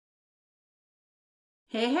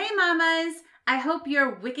Hey, mamas! I hope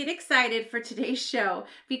you're wicked excited for today's show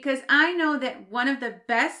because I know that one of the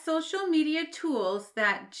best social media tools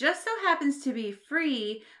that just so happens to be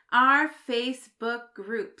free are Facebook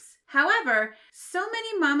groups. However, so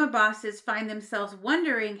many mama bosses find themselves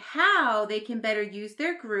wondering how they can better use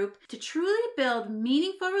their group to truly build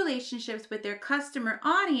meaningful relationships with their customer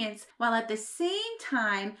audience while at the same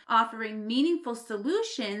time offering meaningful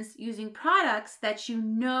solutions using products that you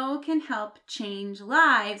know can help change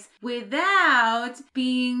lives without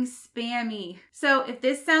being spammy. So if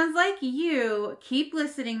this sounds like you, keep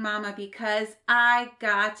listening, mama, because I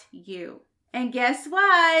got you. And guess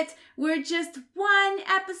what? We're just one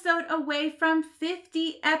episode away from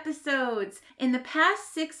 50 episodes. In the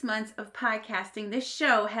past 6 months of podcasting, this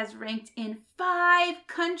show has ranked in 5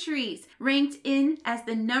 countries, ranked in as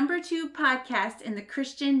the #2 podcast in the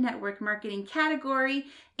Christian network marketing category,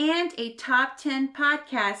 and a top 10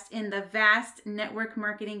 podcast in the vast network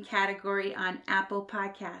marketing category on Apple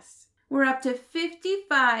Podcasts. We're up to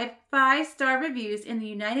 55 5-star reviews in the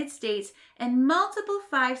United States and multiple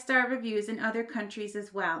 5-star reviews in other countries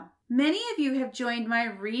as well. Many of you have joined my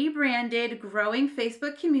rebranded, growing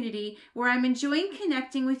Facebook community where I'm enjoying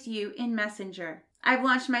connecting with you in Messenger. I've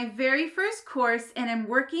launched my very first course and I'm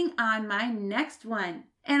working on my next one.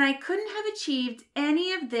 And I couldn't have achieved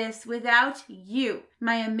any of this without you,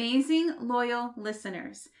 my amazing, loyal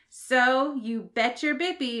listeners. So you bet your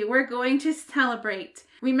bippy we're going to celebrate.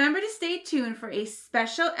 Remember to stay tuned for a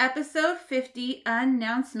special episode 50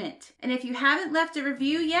 announcement. And if you haven't left a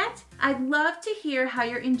review yet, I'd love to hear how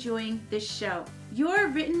you're enjoying this show. Your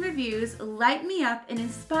written reviews light me up and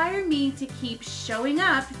inspire me to keep showing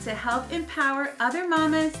up to help empower other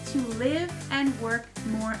mamas to live and work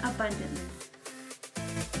more abundantly.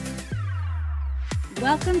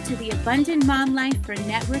 Welcome to the Abundant Mom Life for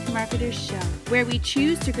Network Marketers show, where we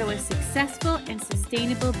choose to grow a successful and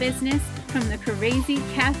sustainable business from the crazy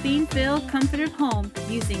caffeine-filled comfort of home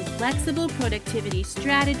using flexible productivity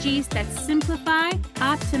strategies that simplify,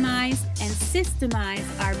 optimize, and systemize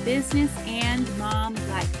our business and mom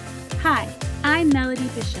life. Hi, I'm Melody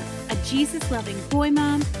Bishop, a Jesus-loving boy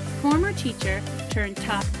mom, former teacher, turned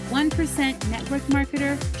top 1% network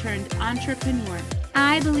marketer, turned entrepreneur.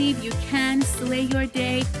 I believe you can slay your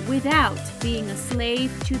day without being a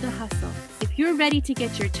slave to the hustle. If you're ready to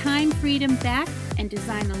get your time freedom back and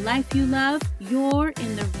design the life you love, you're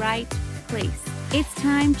in the right place. It's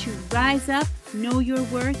time to rise up, know your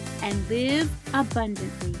worth, and live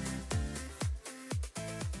abundantly.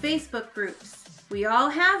 Facebook groups. We all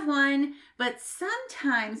have one, but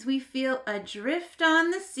sometimes we feel adrift on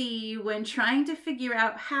the sea when trying to figure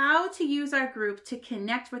out how to use our group to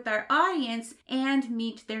connect with our audience and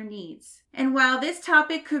meet their needs. And while this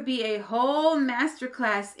topic could be a whole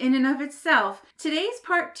masterclass in and of itself, today's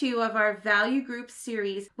part 2 of our Value Group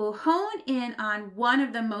series will hone in on one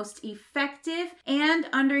of the most effective and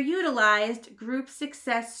underutilized group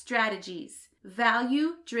success strategies: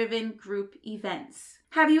 value-driven group events.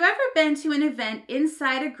 Have you ever been to an event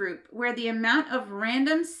inside a group where the amount of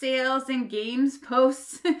random sales and games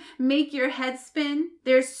posts make your head spin?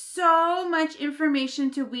 There's so much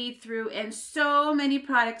information to weed through and so many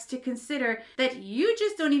products to consider that you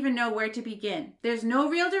just don't even know where to begin. There's no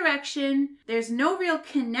real direction, there's no real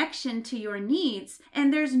connection to your needs,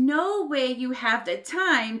 and there's no way you have the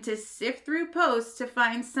time to sift through posts to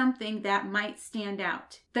find something that might stand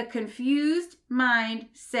out. The confused mind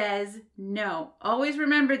says no. Always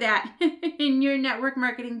remember that in your network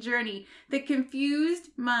marketing journey. The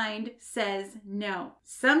confused mind says no.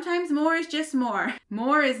 Sometimes more is just more.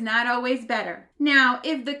 More is not always better. Now,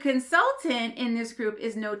 if the consultant in this group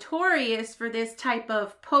is notorious for this type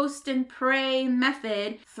of post and pray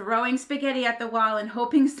method, throwing spaghetti at the wall and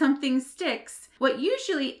hoping something sticks, what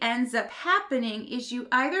usually ends up happening is you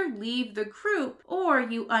either leave the group or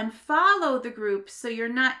you unfollow the group so you're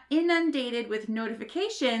not inundated with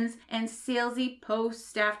notifications and salesy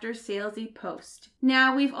post after salesy post.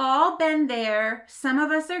 Now, we've all been there. Some of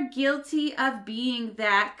us are guilty of being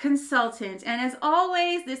that consultant. And as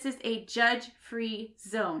always, this is a judge-free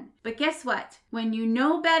zone. But guess what? When you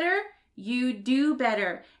know better, you do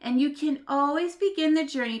better, and you can always begin the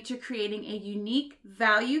journey to creating a unique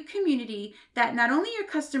value community that not only your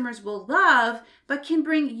customers will love, but can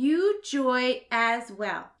bring you joy as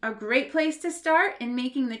well. A great place to start in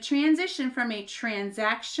making the transition from a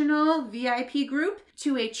transactional VIP group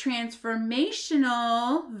to a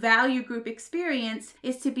transformational value group experience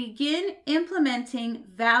is to begin implementing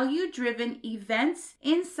value-driven events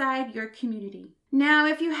inside your community. Now,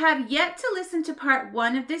 if you have yet to listen to part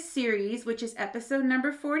 1 of this series, which is episode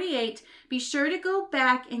number 48, be sure to go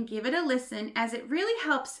back and give it a listen, as it really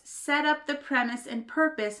helps set up the premise and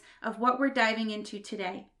purpose of what we're diving into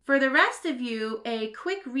today. For the rest of you, a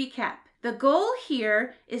quick recap. The goal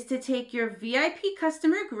here is to take your VIP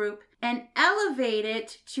customer group and elevate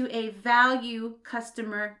it to a value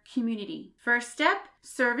customer community. First step,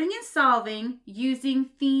 serving and solving using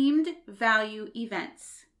themed value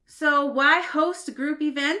events. So why host group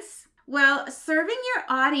events? Well, serving your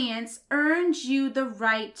audience earns you the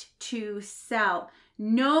right to sell.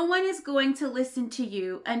 No one is going to listen to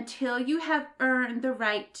you until you have earned the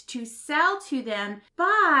right to sell to them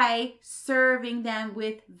by serving them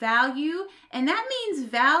with value. And that means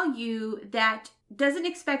value that doesn't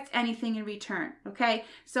expect anything in return, okay?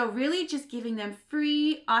 So really just giving them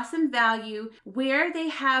free, awesome value where they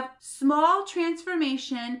have small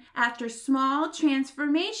transformation after small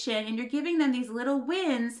transformation, and you're giving them these little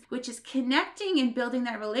wins, which is connecting and building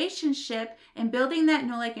that relationship and building that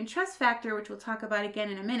know, like, and trust factor, which we'll talk about again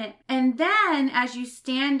in a minute. And then as you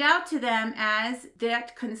stand out to them as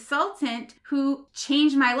that consultant who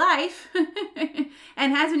changed my life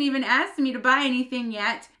and hasn't even asked me to buy anything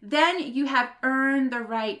yet, then you have earned the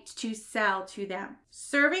right to sell to them.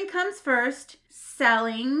 Serving comes first,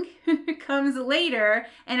 selling comes later,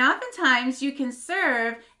 and oftentimes you can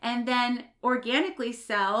serve and then organically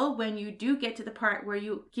sell when you do get to the part where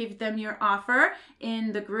you give them your offer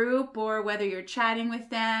in the group, or whether you're chatting with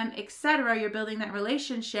them, etc. You're building that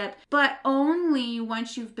relationship, but only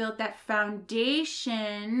once you've built that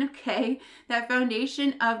foundation, okay? That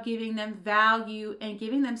foundation of giving them value and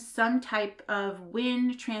giving them some type of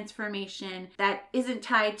win transformation that isn't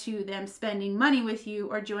tied to them spending money with you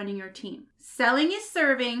or joining your team. Selling is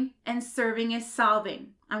serving and serving is solving.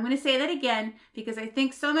 I'm going to say that again because I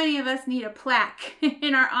think so many of us need a plaque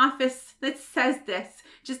in our office that says this,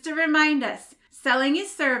 just to remind us. Selling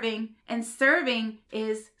is serving and serving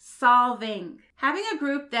is solving. Having a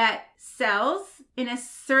group that sells in a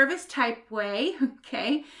service type way,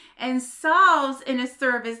 okay, and solves in a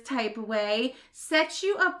service type way sets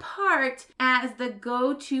you apart as the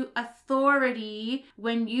go-to authority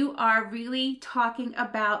when you are really talking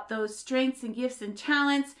about those strengths and gifts and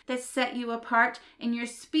talents that set you apart, and you're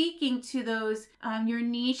speaking to those, your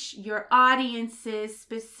niche, your audience's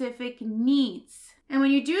specific needs. And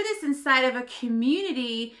when you do this inside of a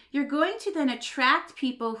community, you're going to then attract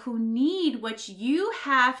people who need what you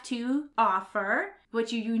have to offer,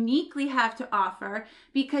 what you uniquely have to offer,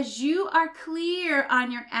 because you are clear on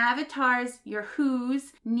your avatars, your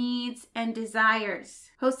who's, needs, and desires.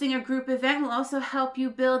 Hosting a group event will also help you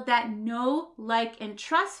build that know, like, and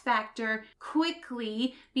trust factor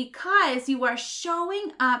quickly, because you are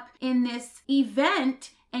showing up in this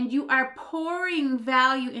event and you are pouring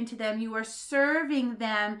value into them, you are serving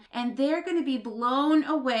them, and they're going to be blown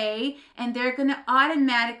away, and they're going to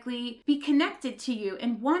automatically be connected to you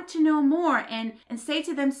and want to know more and say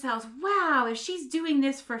to themselves, wow, if she's doing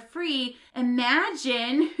this for free,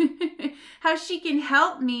 imagine how she can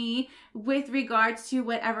help me with regards to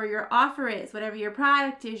whatever your offer is, whatever your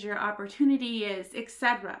product is, your opportunity is,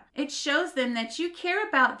 etc. It shows them that you care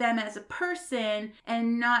about them as a person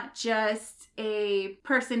and not just a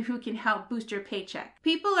person who can help boost your paycheck.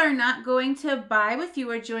 People are not going to buy with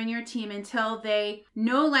you or join your team until they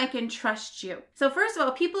know, like, and trust you. So first of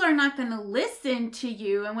all, people are not going to listen to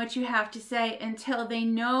you and what you have to say until they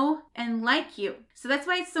know and like you. So that's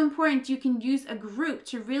why it's so important you can use a group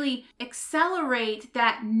to really accelerate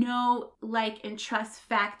that know, like, and trust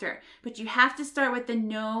factor. But you have to start with the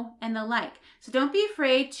know and the like. So don't be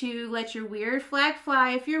afraid to let your weird flag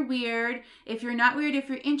fly if you're weird. If you're not weird, if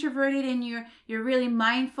you're introverted and you're really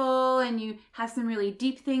mindful and you have some really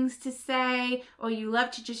deep things to say, or you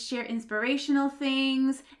love to just share inspirational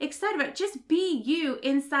things, etc. Just be you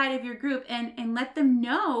inside of your group and let them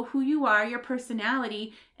know who you are, your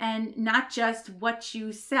personality, and not just what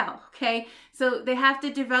you sell, okay? So they have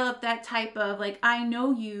to develop that type of, like, I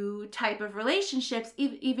know you type of relationships,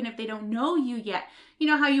 even if they don't know you yet. You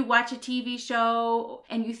know how you watch a TV show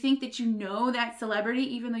and you think that you know that celebrity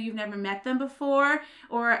even though you've never met them before,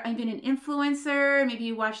 or even an influencer, maybe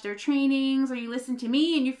you watch their trainings, or you listen to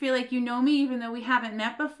me and you feel like you know me even though we haven't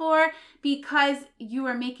met before, because you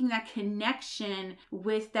are making that connection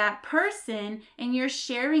with that person and you're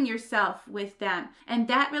sharing yourself with them. And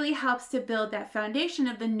that really helps to build that foundation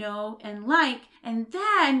of the know and like. And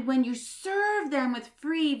then when you serve them with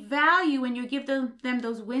free value and you give them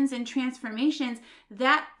those wins and transformations,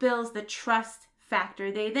 that builds the trust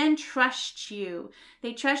factor. They then trust you.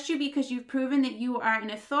 They trust you because you've proven that you are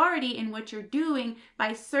an authority in what you're doing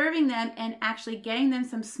by serving them and actually getting them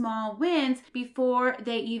some small wins before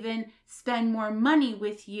they even spend more money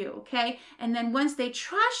with you, okay? And then once they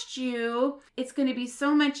trust you, it's going to be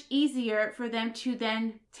so much easier for them to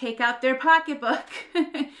then take out their pocketbook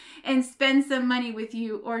and spend some money with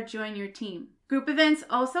you or join your team. Group events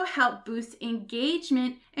also help boost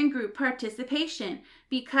engagement and group participation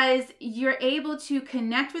because you're able to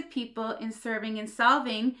connect with people in serving and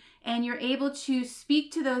solving, and you're able to speak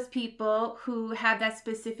to those people who have that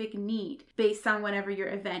specific need based on whatever your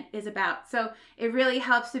event is about. So it really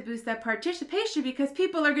helps to boost that participation because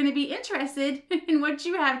people are going to be interested in what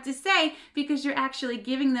you have to say because you're actually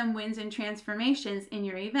giving them wins and transformations in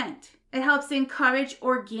your event. It helps encourage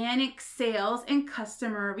organic sales and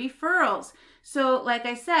customer referrals. So like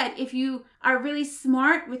I said, if you are really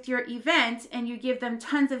smart with your event and you give them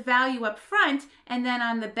tons of value up front, and then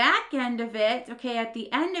on the back end of it, okay, at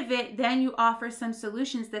the end of it, then you offer some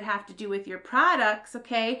solutions that have to do with your products,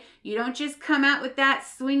 okay? You don't just come out with that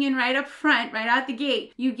swinging right up front, right out the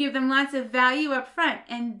gate. You give them lots of value up front,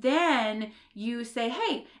 and then you say,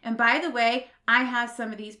 hey, and by the way, I have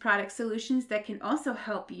some of these product solutions that can also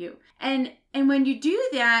help you. And when you do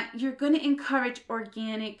that, you're going to encourage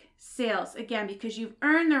organic sales, again, because you've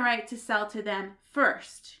earned the right to sell to them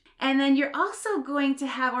first. And then you're also going to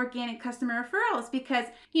have organic customer referrals because,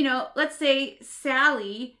 you know, let's say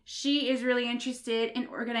Sally, she is really interested in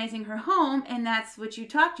organizing her home, and that's what you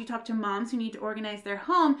talk to. You talk to moms who need to organize their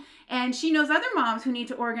home, and she knows other moms who need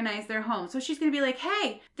to organize their home. So she's going to be like,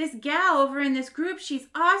 hey, this gal over in this group, she's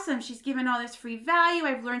awesome. She's given all this free value.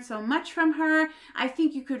 I've learned so much from her. I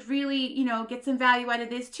think you could really, you know, get some value out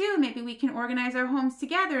of this too. Maybe we can organize our homes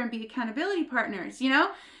together and be accountability partners, you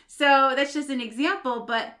know? So that's just an example,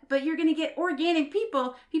 but you're going to get organic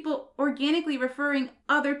people organically referring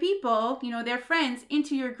other people, you know, their friends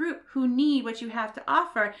into your group who need what you have to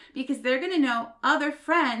offer because they're going to know other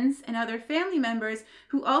friends and other family members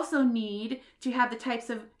who also need to have the types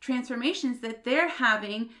of transformations that they're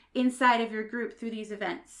having inside of your group through these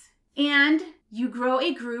events. And you grow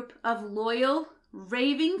a group of loyal,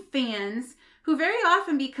 raving fans who very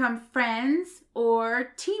often become friends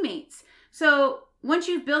or teammates. So once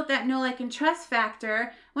you've built that know, like, and trust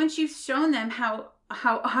factor, once you've shown them how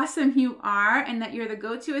awesome you are and that you're the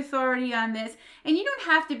go-to authority on this, and you don't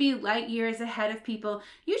have to be light years ahead of people,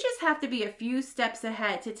 you just have to be a few steps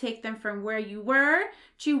ahead to take them from where you were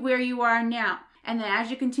to where you are now. And then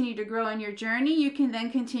as you continue to grow on your journey, you can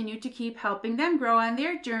then continue to keep helping them grow on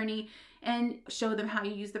their journey and show them how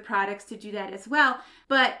you use the products to do that as well.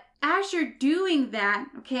 But as you're doing that,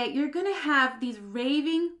 okay, you're going to have these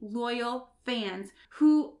raving, loyal fans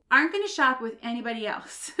who aren't going to shop with anybody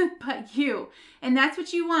else but you. And that's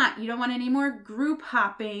what you want. You don't want any more group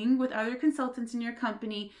hopping with other consultants in your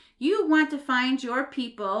company. You want to find your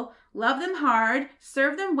people, love them hard,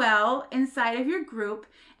 serve them well inside of your group,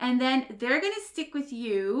 and then they're going to stick with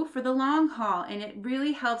you for the long haul. And it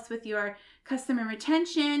really helps with your customer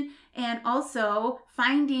retention and also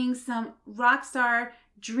finding some rockstar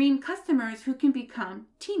dream customers who can become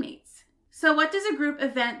teammates. So what does a group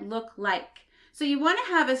event look like? So you want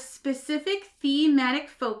to have a specific thematic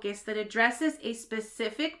focus that addresses a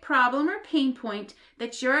specific problem or pain point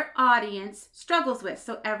that your audience struggles with.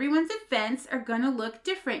 So everyone's events are going to look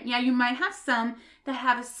different. Yeah, you might have some that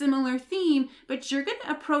have a similar theme, but you're going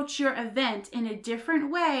to approach your event in a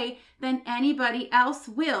different way than anybody else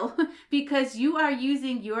will because you are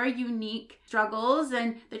using your unique struggles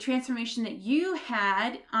and the transformation that you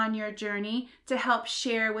had on your journey to help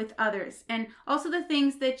share with others. And also the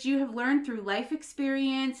things that you have learned through life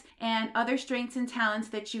experience and other strengths and talents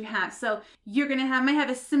that you have. So you're going to might have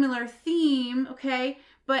a similar theme, okay?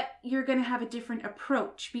 But you're going to have a different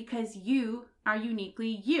approach because you are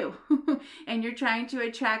uniquely you and you're trying to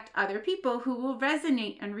attract other people who will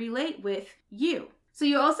resonate and relate with you. So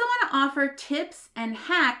you also want to offer tips and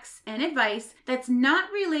hacks and advice that's not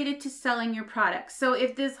related to selling your products. So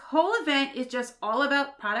if this whole event is just all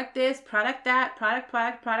about product this, product that,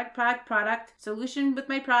 product, solution with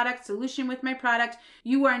my product,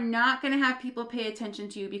 you are not going to have people pay attention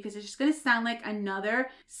to you because it's just going to sound like another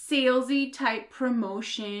salesy type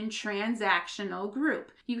promotion transactional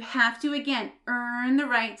group. You have to, again, earn the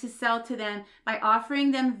right to sell to them by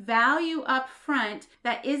offering them value up front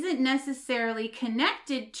that isn't necessarily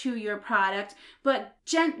connected to your product, but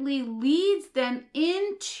gently leads them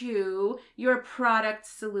into your product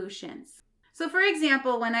solutions. So for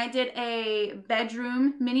example, when I did a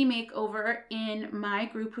bedroom mini makeover in my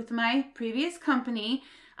group with my previous company,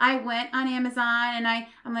 I went on Amazon and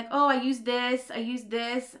I'm like, oh, I use this.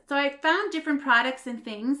 So I found different products and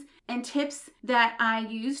things and tips that I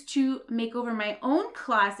use to make over my own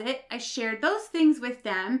closet. I shared those things with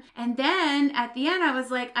them. And then at the end, I was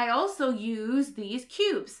like, I also use these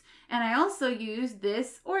cubes. And I also use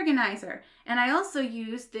this organizer. And I also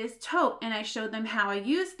use this tote. And I showed them how I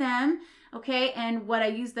use them, okay, and what I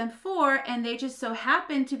use them for. And they just so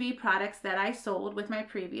happened to be products that I sold with my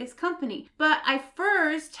previous company. But I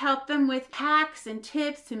first helped them with hacks and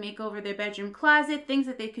tips to make over their bedroom closet, things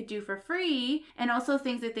that they could do for free, and also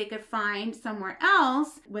things that they could find somewhere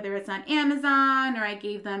else, whether it's on Amazon, or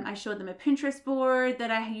I showed them a Pinterest board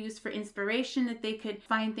that I used for inspiration that they could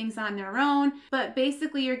find things on their own. But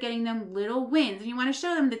basically you're getting them little wins, and you want to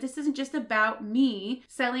show them that this isn't just about me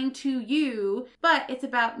selling to you, but it's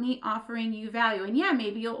about me offering you value. And yeah,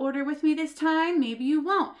 maybe you'll order with me this time, maybe you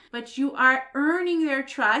won't, but you are earning their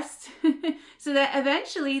trust so that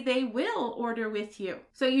eventually they will order with you.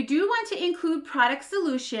 So you do want to include product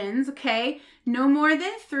solutions, okay? No more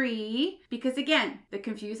than 3, because again, the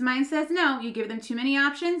confused mind says no. You give them too many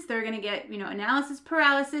options, they're going to get, analysis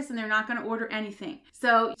paralysis, and they're not going to order anything.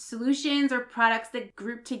 So solutions are products that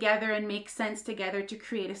group together and make sense together to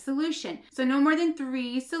create a solution. So no more than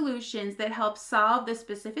 3 solutions that help solve the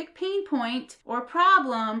specific pain point or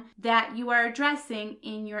problem that you are addressing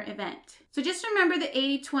in your event. So just remember the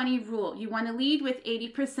 80-20 rule. You want to lead with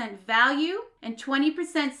 80% value and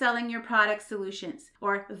 20% selling your product solutions,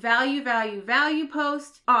 or value, value, value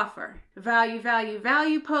post, offer. Value, value,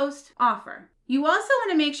 value post, offer. You also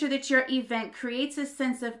want to make sure that your event creates a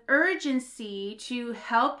sense of urgency to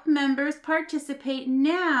help members participate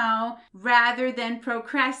now rather than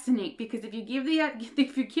procrastinate. Because if you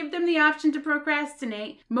give them the option to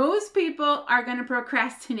procrastinate, most people are going to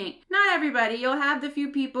procrastinate. Not everybody. You'll have the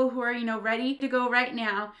few people who are, ready to go right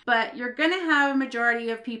now, but you're going to have a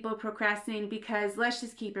majority of people procrastinating because let's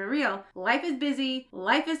just keep it real. Life is busy.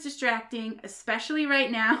 Life is distracting, especially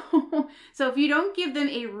right now. So if you don't give them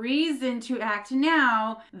a reason to act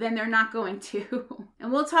now, then they're not going to.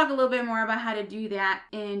 And we'll talk a little bit more about how to do that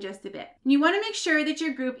in just a bit. You want to make sure that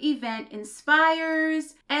your group event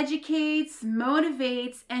inspires, educates,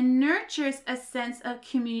 motivates, and nurtures a sense of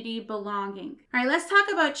community belonging. All right, let's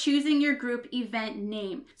talk about choosing your group event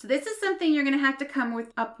name. So this is something you're going to have to come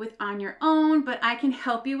up with on your own, but I can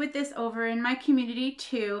help you with this over in my community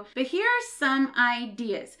too. But here are some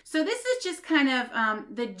ideas. So this is just kind of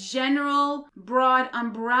the general broad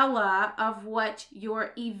umbrella of what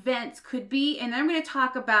your events could be. And then I'm going to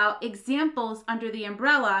talk about examples under the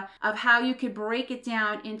umbrella of how you could break it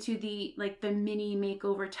down into the mini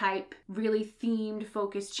makeover type, really themed,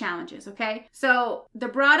 focused challenges, okay? So the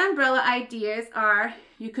broad umbrella ideas are,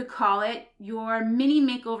 you could call it your mini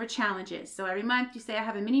makeover challenges. So every month you say, I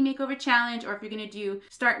have a mini makeover challenge, or if you're going to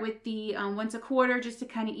start with the once a quarter just to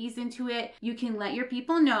kind of ease into it, you can let your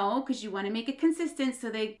people know, because you want to make it consistent so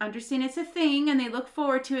they understand it's a thing and they look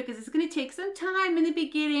forward to it, because it's going to take some time in the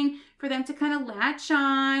beginning for them to kind of latch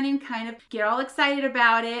on and kind of get all excited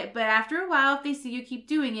about it. But after a while, if they see you keep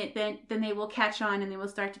doing it, then they will catch on and they will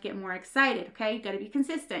start to get more excited, okay? You got to be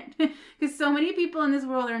consistent because so many people in this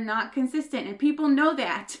world are not consistent and people know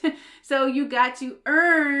that. So you got to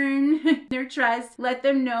earn their trust, let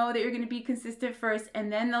them know that you're going to be consistent first,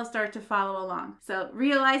 and then they'll start to follow along. So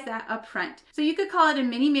realize that up front. So you could call it a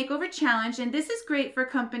mini makeover challenge, and this is great for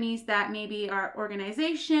companies that maybe are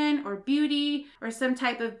organization or beauty or some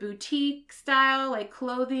type of boutique style like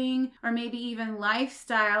clothing, or maybe even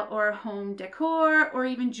lifestyle or home decor or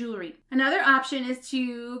even jewelry. Another option is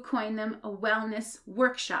to coin them a wellness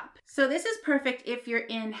workshop. So this is perfect if you're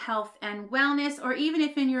in health and wellness, or even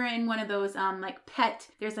if you're in one of those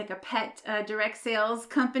there's like a pet direct sales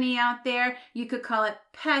company out there, you could call it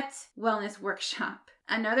Pet Wellness Workshop.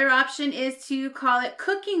 Another option is to call it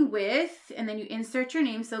Cooking With, and then you insert your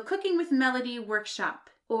name. So Cooking with Melody Workshop.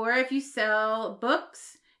 Or if you sell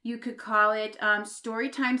books, you could call it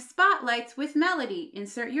Storytime Spotlights with Melody.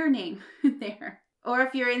 Insert your name there. Or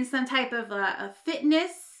if you're in some type of a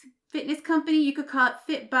fitness company, you could call it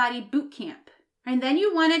Fit Body Boot Camp. And then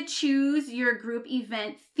you want to choose your group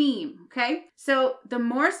event theme, okay? So the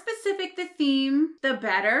more specific the theme, the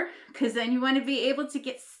better, because then you want to be able to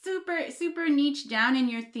get super, super niche down in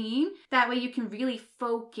your theme. That way you can really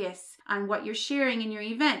focus on what you're sharing in your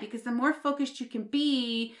event, because the more focused you can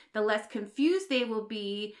be, the less confused they will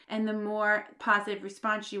be, and the more positive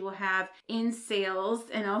response you will have in sales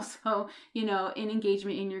and also, in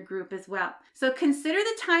engagement in your group as well. So consider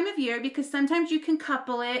the time of year, because sometimes you can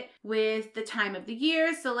couple it with the time of the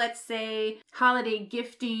year. So let's say holiday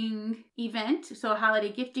gifting event, so a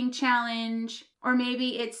holiday gifting challenge, Or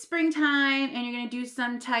maybe it's springtime and you're going to do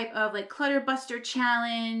some type of like clutter buster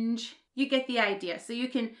challenge. You get the idea. So you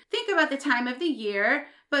can think about the time of the year,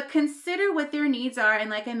 but consider what their needs are. And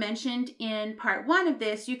like I mentioned in part 1 of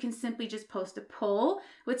this, you can simply just post a poll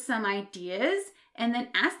with some ideas and then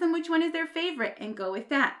ask them which one is their favorite and go with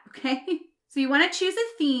that, okay? So you want to choose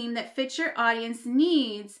a theme that fits your audience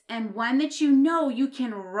needs and one that you know you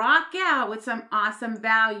can rock out with some awesome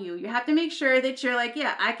value. You have to make sure that you're like,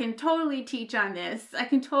 yeah, I can totally teach on this. I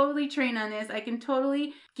can totally train on this. I can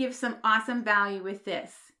totally give some awesome value with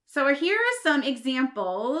this. So here are some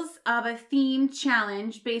examples of a themed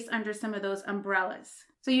challenge based under some of those umbrellas.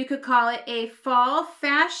 So you could call it a fall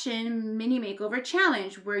fashion mini makeover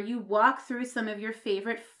challenge where you walk through some of your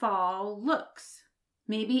favorite fall looks.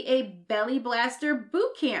 Maybe a belly blaster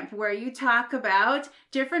boot camp where you talk about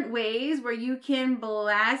different ways where you can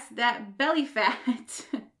blast that belly fat.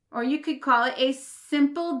 Or you could call it a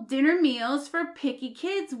simple dinner meals for picky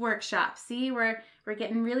kids workshop. See, we're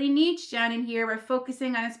getting really niche down in here. We're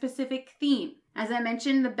focusing on a specific theme. As I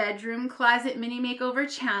mentioned, the bedroom closet mini makeover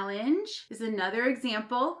challenge is another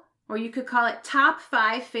example. Or you could call it top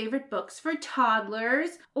 5 favorite books for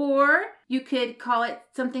toddlers. Or you could call it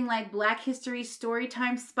something like Black History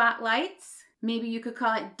Storytime Spotlights. Maybe you could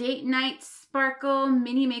call it Date Night Sparkle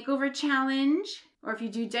Mini Makeover Challenge. Or if you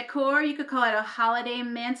do decor, you could call it a holiday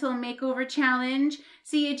mantle makeover challenge.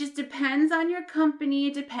 See, it just depends on your company.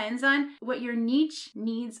 It depends on what your niche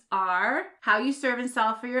needs are, how you serve and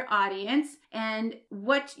solve for your audience, and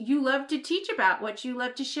what you love to teach about, what you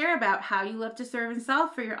love to share about, how you love to serve and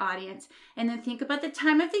solve for your audience. And then think about the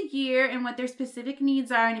time of the year and what their specific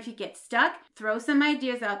needs are. And if you get stuck, throw some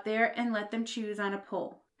ideas out there and let them choose on a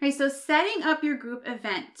poll. Okay, so setting up your group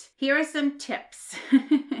event. Here are some tips.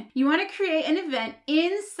 You want to create an event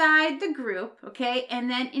inside the group, okay, and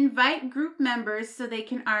then invite group members so they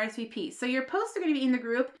can RSVP. So your posts are going to be in the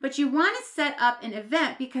group, but you want to set up an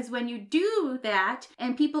event because when you do that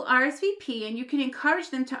and people RSVP and you can encourage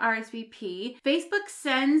them to RSVP, Facebook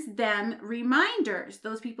sends them reminders,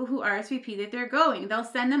 those people who RSVP that they're going. They'll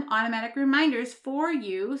send them automatic reminders for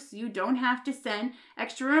you, so you don't have to send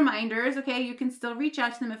extra reminders, okay? You can still reach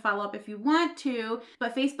out to them and follow up if you want to,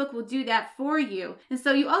 but Facebook will do that for you. And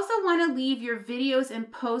so you also want to leave your videos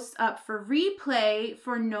and posts up for replay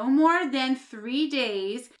for no more than 3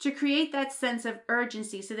 days to create that sense of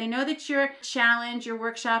urgency. So they know that your challenge, your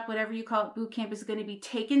workshop, whatever you call it, boot camp, is going to be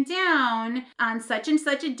taken down on such and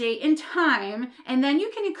such a date and time. And then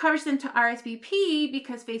you can encourage them to RSVP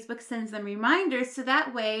because Facebook sends them reminders, so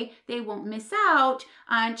that way they won't miss out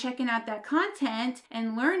on checking out that content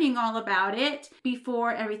and learning all about it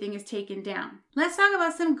before everything is taken down. Let's talk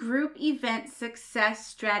about some group event success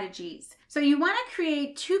strategies. So you want to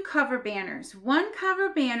create 2 cover banners. One cover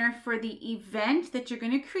banner for the event that you're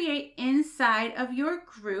going to create inside of your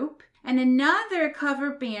group, and another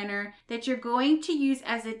cover banner that you're going to use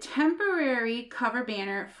as a temporary cover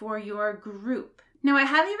banner for your group. Now, I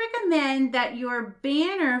highly recommend that your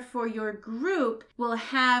banner for your group will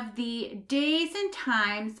have the days and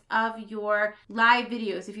times of your live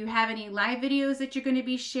videos. If you have any live videos that you're going to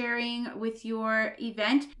be sharing with your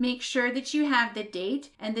event, make sure that you have the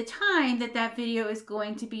date and the time that that video is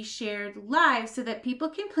going to be shared live so that people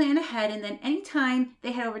can plan ahead, and then anytime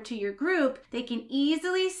they head over to your group, they can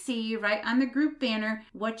easily see right on the group banner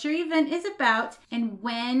what your event is about and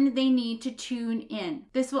when they need to tune in.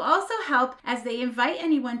 This will also help as they invite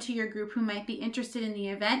anyone to your group who might be interested in the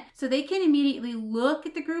event, so they can immediately look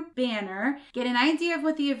at the group banner, get an idea of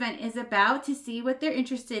what the event is about to see what they're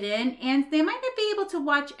interested in, and they might not be able to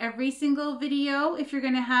watch every single video if you're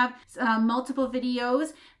going to have multiple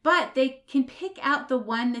videos, but they can pick out the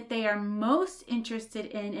one that they are most interested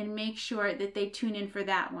in and make sure that they tune in for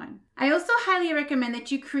that one. I also highly recommend that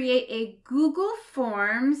you create a Google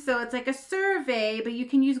form. So it's like a survey, but you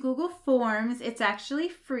can use Google Forms. It's actually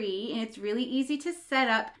free and it's really easy to set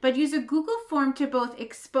up, but use a Google form to both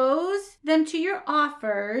expose them to your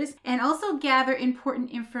offers and also gather important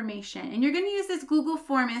information. And you're going to use this Google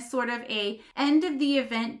form as sort of a end of the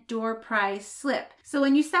event door prize slip. So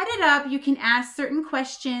when you set it up, you can ask certain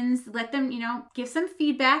questions, let them, give some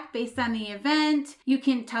feedback based on the event. You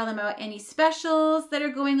can tell them about any specials that are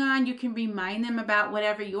going on. You can remind them about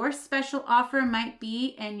whatever your special offer might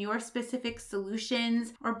be and your specific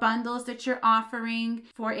solutions or bundles that you're offering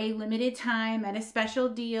for a limited time at a special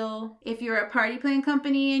deal. If you're a party plan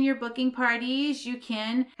company and you're booking parties, you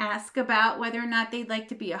can ask about whether or not they'd like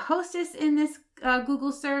to be a hostess in this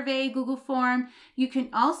Google survey, Google form. You can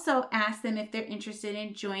also ask them if they're interested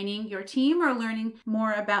in joining your team or learning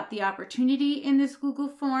more about the opportunity in this Google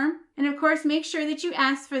form. And of course, make sure that you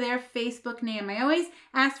ask for their Facebook name. I always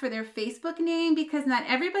ask for their Facebook name because not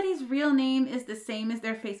everybody's real name is the same as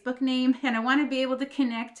their Facebook name. And I want to be able to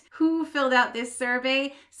connect who filled out this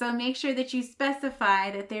survey. So make sure that you specify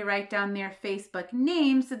that they write down their Facebook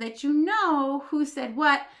name so that you know who said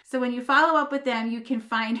what. So when you follow up with them, you can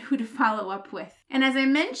find who to follow up with. And as I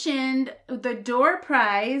mentioned, the door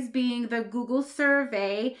prize being the Google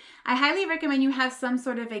survey, I highly recommend you have some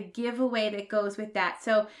sort of a giveaway that goes with that.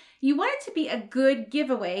 So you want it to be a good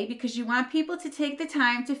giveaway because you want people to take the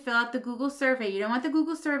time to fill out the Google survey. You don't want the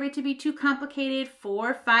Google survey to be too complicated, 4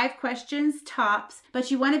 or 5 questions tops,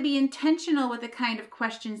 but you want to be intentional with the kind of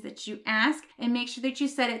questions that you ask and make sure that you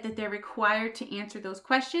set it that they're required to answer those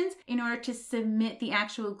questions in order to submit the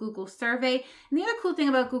actual Google survey. And the other cool thing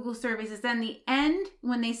about Google surveys is then the end,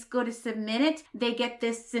 when they go to submit it, they get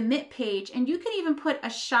this submit page, and you can even put a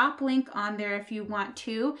shop link on there if you want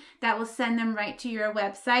to. That will send them right to your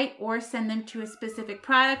website or send them to a specific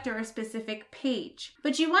product or a specific page.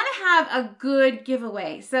 But you want to have a good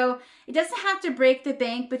giveaway. So it doesn't have to break the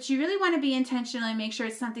bank, but you really want to be intentional and make sure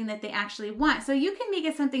it's something that they actually want. So you can make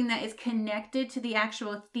it something that is connected to the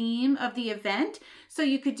actual theme of the event. So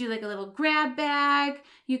you could do like a little grab bag,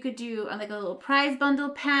 you could do like a little prize bundle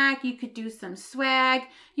pack, you could do some swag,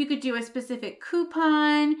 you could do a specific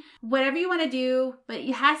coupon, whatever you want to do, but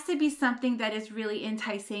it has to be something that is really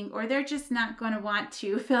enticing, or they're just not going to want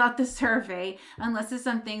to fill out the survey unless it's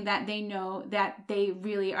something that they know that they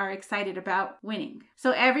really are excited about winning.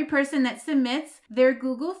 So every person that submits their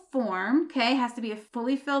Google form, okay, has to be a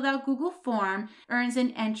fully filled out Google form, earns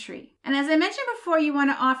an entry. And as I mentioned before, you want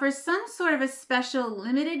to offer some sort of a special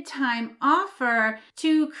limited time offer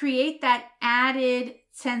to create that added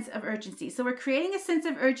sense of urgency. So we're creating a sense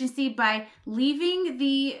of urgency by leaving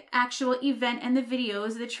the actual event and the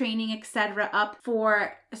videos, the training, etc. up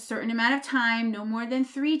for a certain amount of time, no more than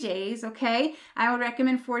 3 days, okay? I would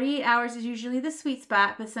recommend 48 hours is usually the sweet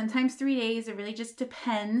spot, but sometimes 3 days. It really just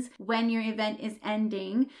depends when your event is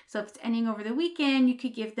ending. So if it's ending over the weekend, you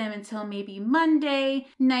could give them until maybe Monday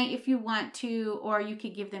night if you want to, or you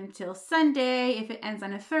could give them till Sunday if it ends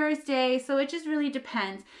on a Thursday. So it just really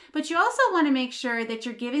depends. But you also want to make sure that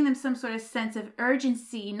you're giving them some sort of sense of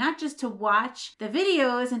urgency, not just to watch the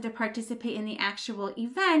videos and to participate in the actual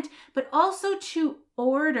event, but also to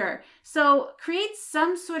order. So create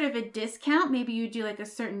some sort of a discount. Maybe you do like a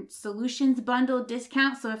certain solutions bundle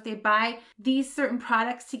discount. So if they buy these certain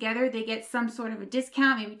products together, they get some sort of a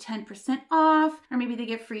discount, maybe 10% off, or maybe they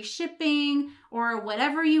get free shipping, or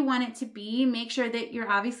whatever you want it to be. Make sure that you're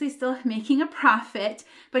obviously still making a profit,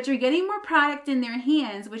 but you're getting more product in their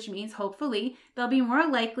hands, which means hopefully they'll be more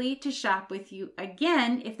likely to shop with you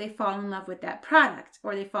again if they fall in love with that product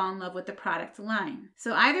or they fall in love with the product line.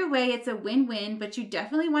 So either way, it's a win-win, but you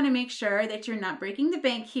definitely want to make sure that you're not breaking the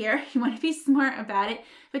bank here. You want to be smart about it,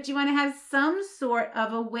 but you want to have some sort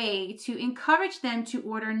of a way to encourage them to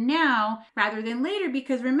order now rather than later,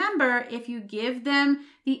 because remember, if you give them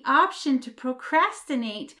the option to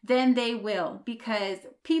procrastinate, then they will, because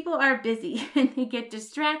people are busy and they get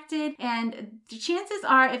distracted, and the chances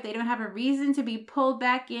are if they don't have a reason to be pulled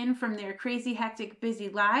back in from their crazy, hectic, busy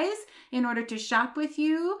lives in order to shop with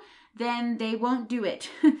you, then they won't do it.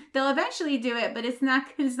 They'll eventually do it, but it's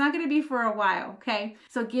not going to be for a while, okay?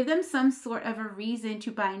 So give them some sort of a reason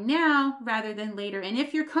to buy now rather than later. And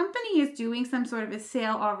if your company is doing some sort of a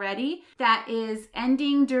sale already that is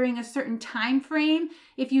ending during a certain time frame,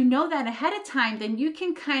 if you know that ahead of time, then you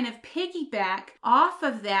can kind of piggyback off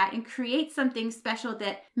of that and create something special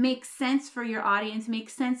that makes sense for your audience,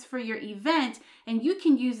 makes sense for your event, and you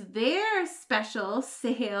can use their special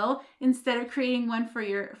sale instead of creating one for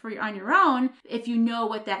your on your own if you know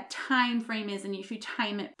what that time frame is and if you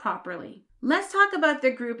time it properly. Let's talk about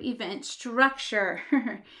the group event structure.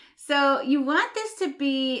 So you want this to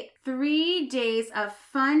be 3 days of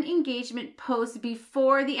fun engagement posts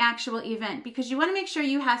before the actual event, because you want to make sure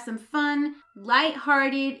you have some fun,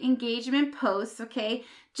 lighthearted engagement posts, okay?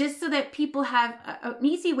 Just so that people have an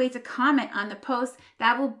easy way to comment on the post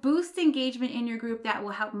that will boost engagement in your group, that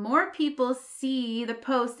will help more people see the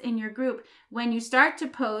post in your group when you start to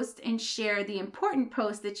post and share the important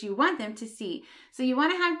posts that you want them to see. So you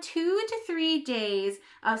want to have 2 to 3 days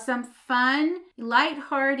of some fun,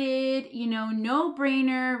 lighthearted,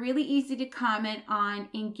 no-brainer, really easy to comment on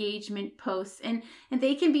engagement posts. And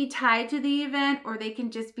they can be tied to the event, or they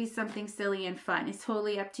can just be something silly and fun. It's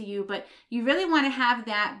totally up to you, but you really want to have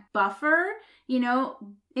that buffer,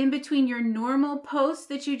 in between your normal posts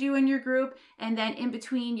that you do in your group and then in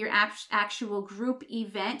between your actual group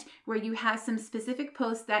event, where you have some specific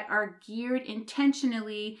posts that are geared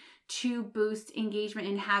intentionally to boost engagement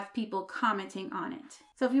and have people commenting on it.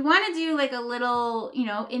 So if you want to do like a little,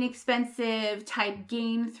 inexpensive type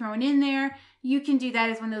game thrown in there, you can do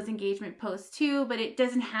that as one of those engagement posts too, but it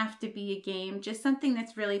doesn't have to be a game, just something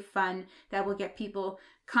that's really fun that will get people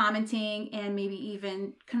commenting and maybe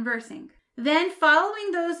even conversing. Then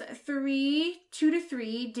following those 2 to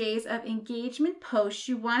 3 days of engagement posts,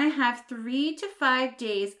 you want to have 3 to 5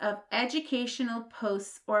 days of educational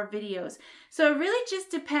posts or videos. So it really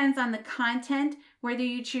just depends on the content, whether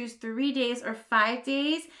you choose 3 days or 5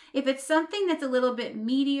 days. If it's something that's a little bit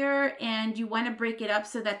meatier and you want to break it up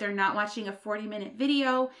so that they're not watching a 40-minute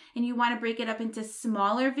video and you want to break it up into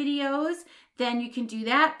smaller videos, then you can do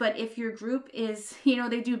that. But if your group is,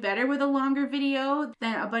 they do better with a longer video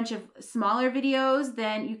than a bunch of smaller videos,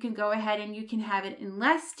 then you can go ahead and you can have it in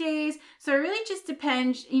less days. So it really just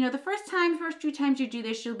depends. The first 2 times you do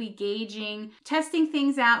this, you'll be gauging, testing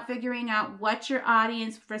things out, figuring out what your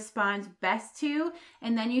audience responds best to,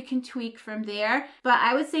 and then you can tweak from there. But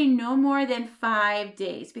I would say no more than 5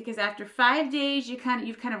 days, because after 5 days, you've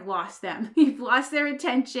kind of lost them. You've lost their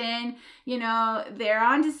attention. They're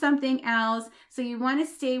on to something else. So you want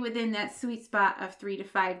to stay within that sweet spot of 3 to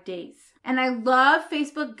 5 days. And I love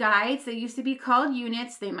Facebook guides. They used to be called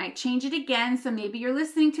units. They might change it again. So maybe you're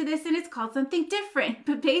listening to this and it's called something different.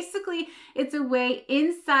 But basically, it's a way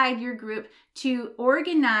inside your group to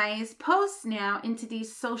organize posts now into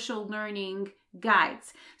these social learning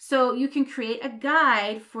guides. So you can create a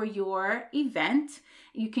guide for your event.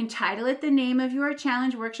 You can title it the name of your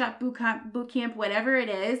challenge, workshop, boot camp, whatever it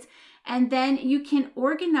is. And then you can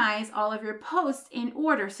organize all of your posts in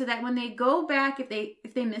order so that when they go back, if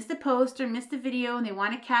they missed a post or missed a video and they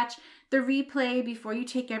want to catch the replay before you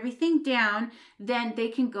take everything down, then they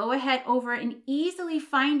can go ahead over and easily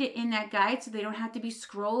find it in that guide, so they don't have to be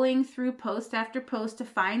scrolling through post after post to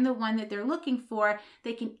find the one that they're looking for.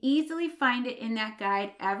 They can easily find it in that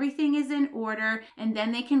guide. Everything is in order, and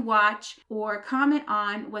then they can watch or comment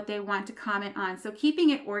on what they want to comment on. So keeping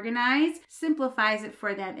it organized simplifies it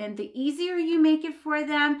for them, and the easier you make it for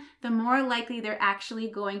them, the more likely they're actually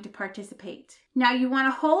going to participate. Now you want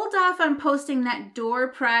to hold off on posting that door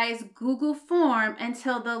prize Google form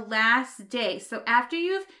until the last day. So after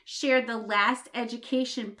you've shared the last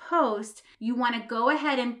education post, you want to go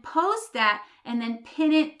ahead and post that and then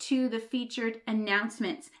pin it to the featured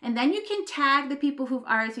announcements. And then you can tag the people who've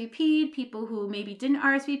RSVP'd, people who maybe didn't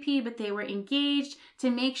RSVP, but they were engaged,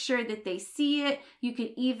 to make sure that they see it. You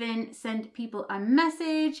could even send people a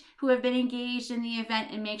message who have been engaged in the event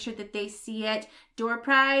and make sure that they see it. Door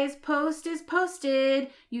prize post is posted.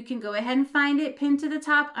 You can go ahead and find it pinned to the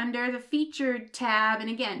top under the featured tab. And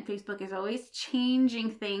again, Facebook is always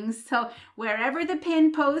changing things. So wherever the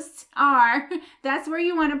pinned posts are, that's where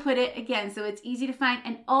you want to put it again. So it's easy to find.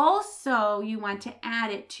 And also you want to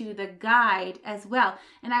add it to the guide as well.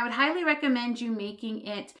 And I would highly recommend you making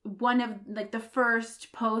it one of like the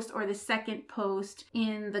first post or the second post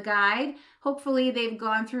in the guide. Hopefully they've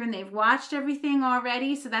gone through and they've watched everything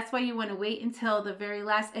already. So that's why you want to wait until the very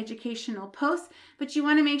last educational post. But you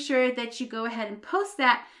want to make sure that you go ahead and post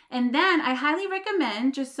that. And then I highly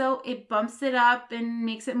recommend, just so it bumps it up and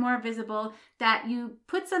makes it more visible, that you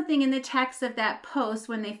put something in the text of that post.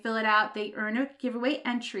 When they fill it out, they earn a giveaway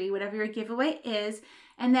entry, whatever your giveaway is,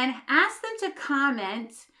 and then ask them to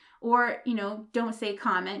comment. Or, don't say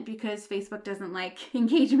comment because Facebook doesn't like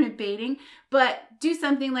engagement baiting, but do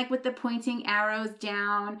something like with the pointing arrows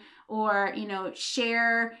down, or,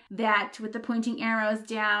 share that with the pointing arrows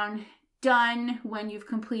down, done when you've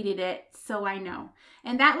completed it, so I know.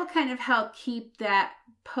 And that will kind of help keep that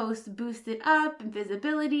post boosted up and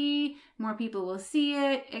visibility, more people will see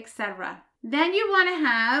it, etc. Then you want to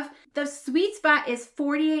have, the sweet spot is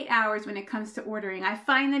 48 hours when it comes to ordering. I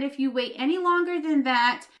find that if you wait any longer than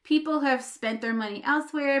that, people have spent their money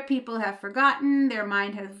elsewhere, people have forgotten, their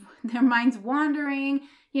mind's wandering,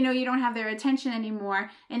 you don't have their attention anymore.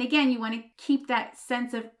 And again, you want to keep that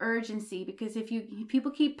sense of urgency, because if people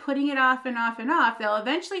keep putting it off and off and off, they'll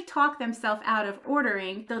eventually talk themselves out of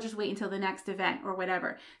ordering. They'll just wait until the next event or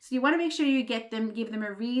whatever. So you want to make sure you give them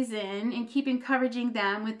a reason, and keep encouraging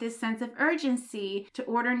them with this sense of urgency to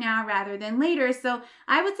order now rather than later. So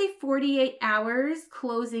I would say 48 hours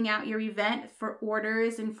closing out your event for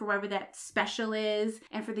orders and for whatever that special is,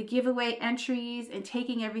 and for the giveaway entries and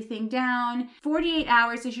taking everything down. 48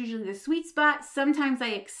 hours is usually the sweet spot. Sometimes I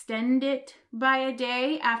extend it by a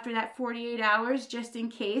day after that 48 hours, just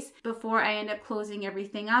in case, before I end up closing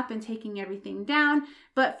everything up and taking everything down.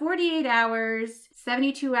 But 48 hours,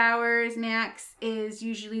 72 hours max is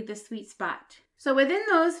usually the sweet spot. So within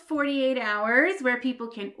those 48 hours where people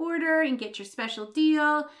can order and get your special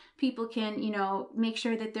deal, People can, make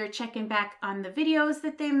sure that they're checking back on the videos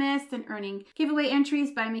that they missed and earning giveaway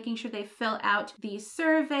entries by making sure they fill out the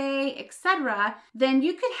survey, etc. Then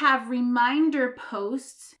you could have reminder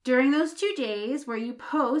posts during those 2 days where you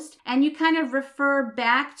post and you kind of refer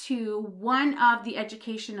back to one of the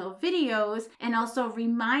educational videos and also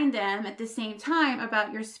remind them at the same time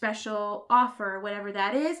about your special offer, whatever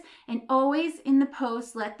that is. And always in the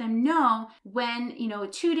post, let them know when,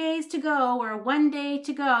 2 days to go or 1 day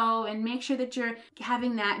to go, and make sure that you're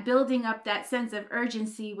having that, building up that sense of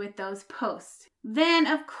urgency with those posts. Then,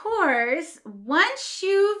 of course, once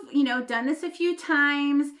you've, done this a few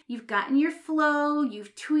times, you've gotten your flow,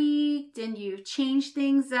 you've tweaked and you've changed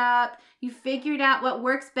things up, you figured out what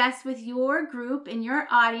works best with your group and your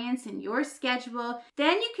audience and your schedule,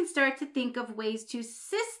 then you can start to think of ways to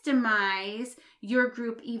systemize your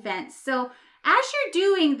group events. So as you're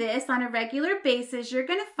doing this on a regular basis, you're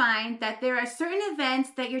going to find that there are certain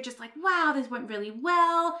events that you're just like, wow, this went really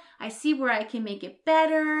well. I see where I can make it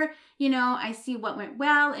better. I see what went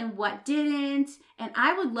well and what didn't. And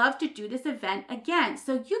I would love to do this event again.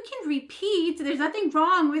 So you can repeat. There's nothing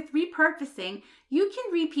wrong with repurposing. You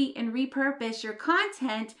can repeat and repurpose your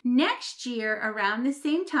content next year around the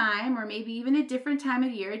same time, or maybe even a different time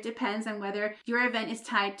of year. It depends on whether your event is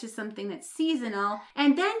tied to something that's seasonal.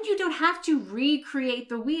 And then you don't have to recreate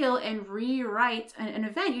the wheel and rewrite an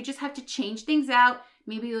event. You just have to change things out.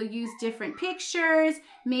 Maybe you'll use different pictures.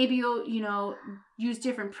 Maybe you'll, use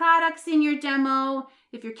different products in your demo.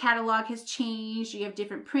 If your catalog has changed, you have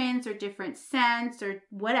different prints or different scents or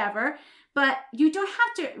whatever. But you don't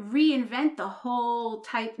have to reinvent the whole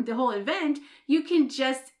event. You can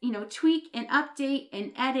just, tweak and update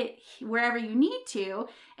and edit wherever you need to.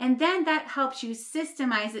 And then that helps you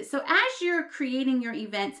systemize it. So as you're creating your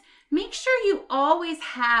events, make sure you always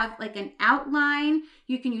have like an outline.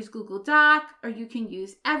 You can use Google Doc, or you can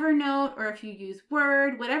use Evernote, or if you use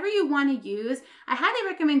Word, whatever you want to use. I highly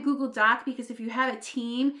recommend Google Doc because if you have a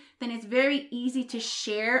team, then it's very easy to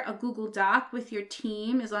share a Google Doc with your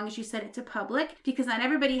team as long as you set it to public, because not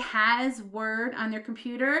everybody has Word on their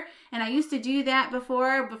computer. And I used to do that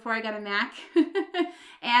before I got a Mac.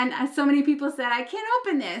 And so many people said, I can't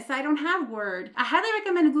open this. I don't have Word. I highly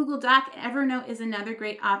recommend a Google Doc. Evernote is another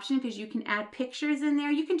great option because you can add pictures in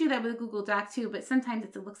there. You can do that with a Google Doc too, but sometimes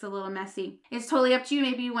it looks a little messy. It's totally up to you.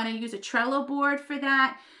 Maybe you want to use a Trello board for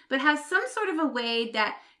that, but have some sort of a way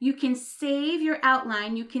that you can save your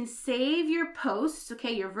outline, you can save your posts,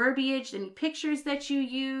 okay, your verbiage, any pictures that you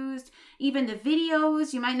used, even the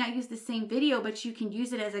videos. You might not use the same video, but you can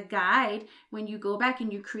use it as a guide when you go back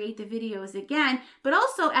and you create the videos again, but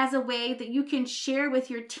also as a way that you can share with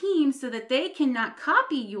your team so that they cannot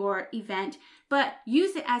copy your event, but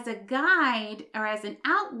use it as a guide or as an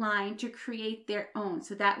outline to create their own.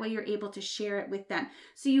 So that way you're able to share it with them.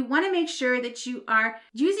 So you want to make sure that you are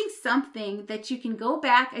using something that you can go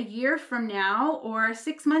back a year from now or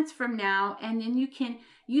 6 months from now, and then you can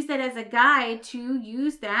use that as a guide to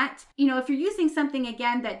use that. If you're using something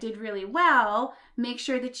again that did really well, make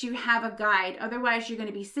sure that you have a guide. Otherwise, you're going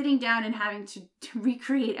to be sitting down and having to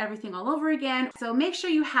recreate everything all over again. So make sure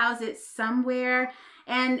you house it somewhere.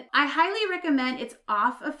 And I highly recommend it's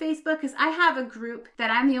off of Facebook because I have a group that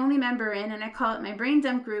I'm the only member in, and I call it my brain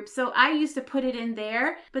dump group. So I used to put it in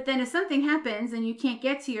there, but then if something happens and you can't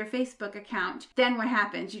get to your Facebook account, then what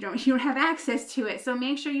happens? You don't have access to it. So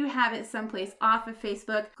make sure you have it someplace off of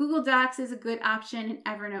Facebook. Google Docs is a good option, and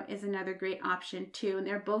Evernote is another great option too, and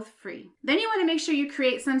they're both free. Then you want to make sure you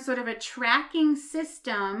create some sort of a tracking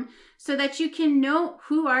system so that you can know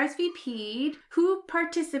who RSVP'd, who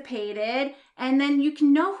participated, and then you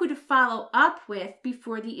can know who to follow up with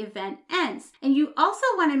before the event ends. And you also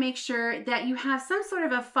want to make sure that you have some sort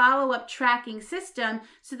of a follow-up tracking system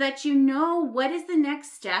so that you know what is the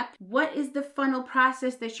next step, what is the funnel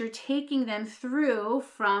process that you're taking them through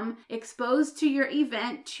from exposed to your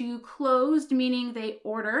event to closed, meaning they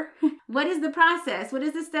order. What is the process? What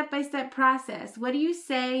is the step-by-step process? What do you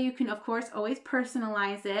say? You can, of course, always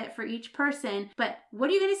personalize it for each person, but what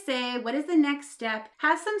are you going to say? What is the next step?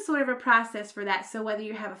 Have some sort of a process for that. So whether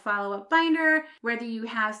you have a follow-up binder, whether you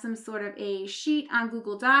have some sort of a sheet on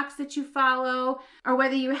Google Docs that you follow, or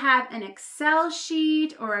whether you have an Excel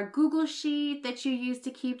sheet or a Google sheet that you use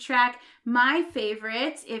to keep track. My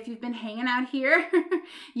favorite, if you've been hanging out here,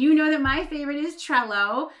 you know that my favorite is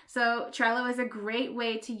Trello. So Trello is a great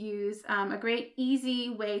way to use, a great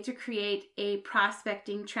easy way to create a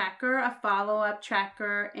prospecting tracker, a follow-up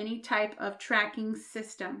tracker, any type of tracking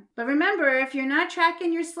system. But remember, if you're not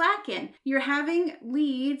tracking, you're slacking. You're having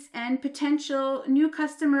leads and potential new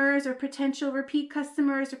customers or potential repeat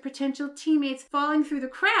customers or potential teammates falling through the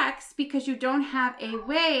cracks because you don't have a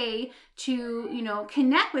way to,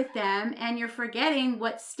 connect with them, and you're forgetting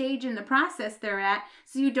what stage in the process they're at,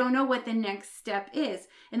 so you don't know what the next step is.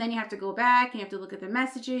 And then you have to go back and you have to look at the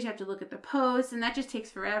messages, you have to look at the posts, and that just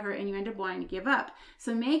takes forever and you end up wanting to give up.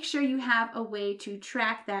 So make sure you have a way to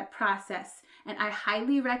track that process. And I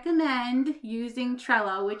highly recommend using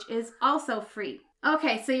Trello, which is also free.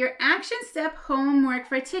 Okay, so your action step homework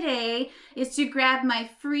for today is to grab my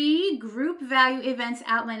free group value events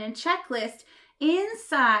outline and checklist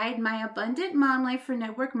inside my Abundant Mom Life for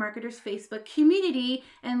Network Marketers Facebook community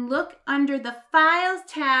and look under the Files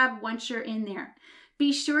tab once you're in there.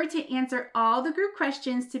 Be sure to answer all the group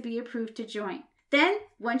questions to be approved to join. Then,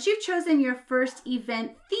 once you've chosen your first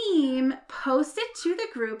event theme, post it to the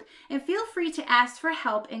group and feel free to ask for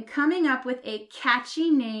help in coming up with a catchy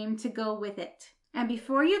name to go with it. And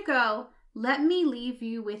before you go, let me leave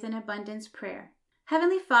you with an abundance prayer.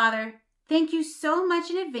 Heavenly Father, thank you so much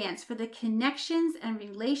in advance for the connections and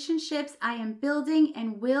relationships I am building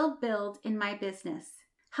and will build in my business.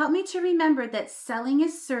 Help me to remember that selling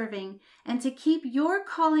is serving and to keep your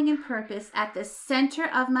calling and purpose at the center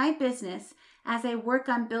of my business as I work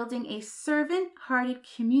on building a servant-hearted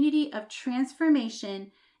community of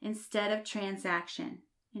transformation instead of transaction.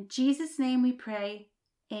 In Jesus' name we pray,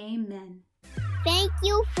 amen. Thank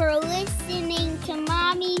you for listening to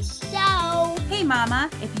Mommy's show. Hey Mama,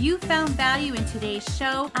 if you found value in today's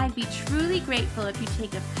show, I'd be truly grateful if you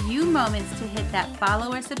take a few moments to hit that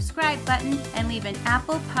follow or subscribe button and leave an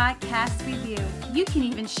Apple Podcast review. You can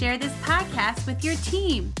even share this podcast with your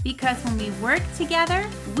team, because when we work together,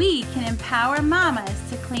 we can empower mamas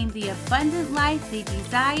to claim the abundant life they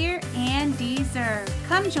desire and deserve.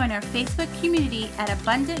 Come join our Facebook community at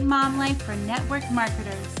Abundant Mom Life for Network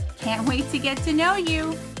Marketers. Can't wait to get to know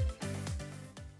you.